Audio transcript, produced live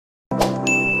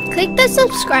Click the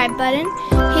subscribe button,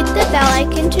 hit the bell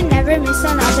icon to never miss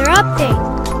another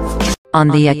update. On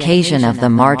the occasion of the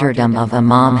martyrdom of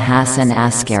Imam Hasan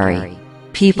Askari,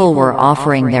 people were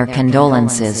offering their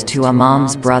condolences to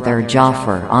Imam's brother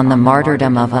Jaffer on the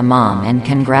martyrdom of Imam and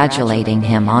congratulating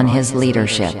him on his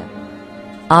leadership.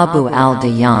 Abu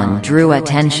al-Dayan drew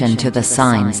attention to the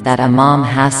signs that Imam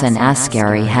Hasan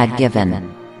Askari had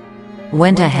given.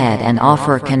 Went ahead and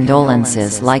offer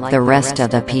condolences like the rest of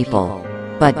the people.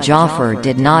 But Jaffer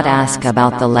did not ask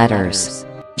about the letters.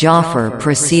 Jaffer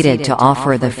proceeded to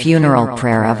offer the funeral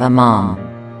prayer of Imam.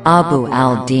 Abu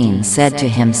al-Din said to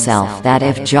himself that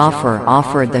if Jaffer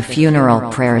offered the funeral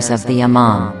prayers of the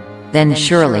Imam, then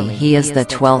surely he is the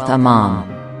 12th Imam.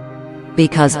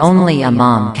 Because only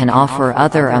Imam can offer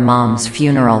other Imams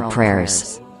funeral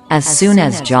prayers. As soon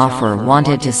as Jaffer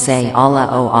wanted to say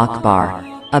Allahu Akbar,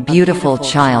 a beautiful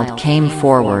child came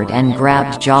forward and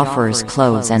grabbed Jaffer's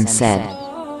clothes and said,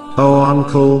 "Oh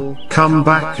uncle, come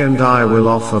back and I will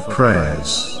offer prayers."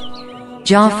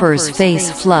 Jaffer's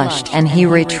face flushed and he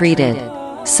retreated.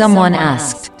 Someone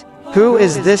asked, "Who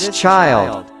is this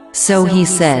child?" So he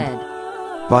said,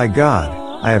 "By God,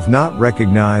 I have not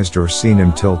recognized or seen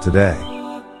him till today."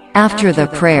 After the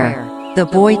prayer, the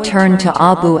boy turned to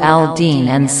Abu al-Din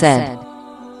and said,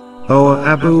 "Oh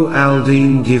Abu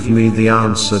al-Din, give me the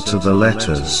answer to the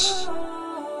letters."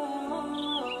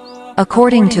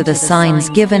 According to the signs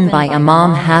given by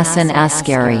Imam Hasan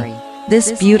Askari,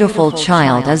 this beautiful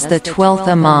child is the 12th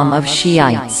Imam of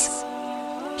Shiites.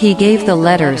 He gave the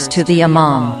letters to the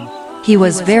Imam. He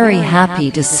was very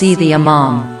happy to see the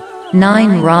Imam.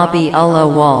 9 Rabi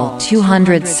ul-Awwal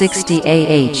 260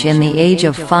 AH. In the age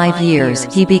of 5 years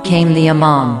he became the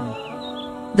Imam.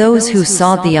 Those who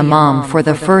saw the Imam for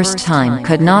the first time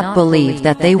could not believe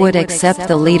that they would accept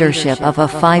the leadership of a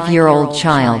 5-year-old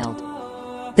child.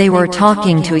 They were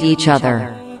talking to each other.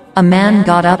 A man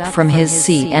got up from his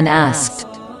seat and asked,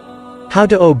 "How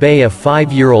to obey a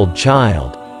 5-year-old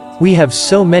child? We have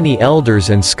so many elders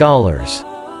and scholars.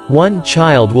 One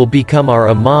child will become our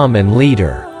Imam and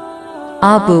leader."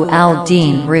 Abu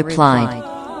al-Din replied,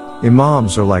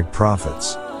 Imams are like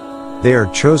prophets. They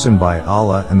are chosen by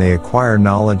Allah and they acquire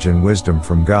knowledge and wisdom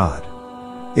from God.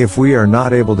 If we are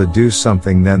not able to do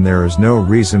something, then there is no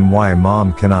reason why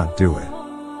Imam cannot do it.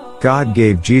 God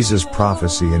gave Jesus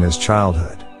prophecy in his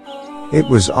childhood. It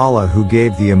was Allah who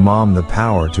gave the Imam the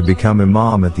power to become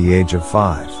Imam at the age of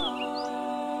 5.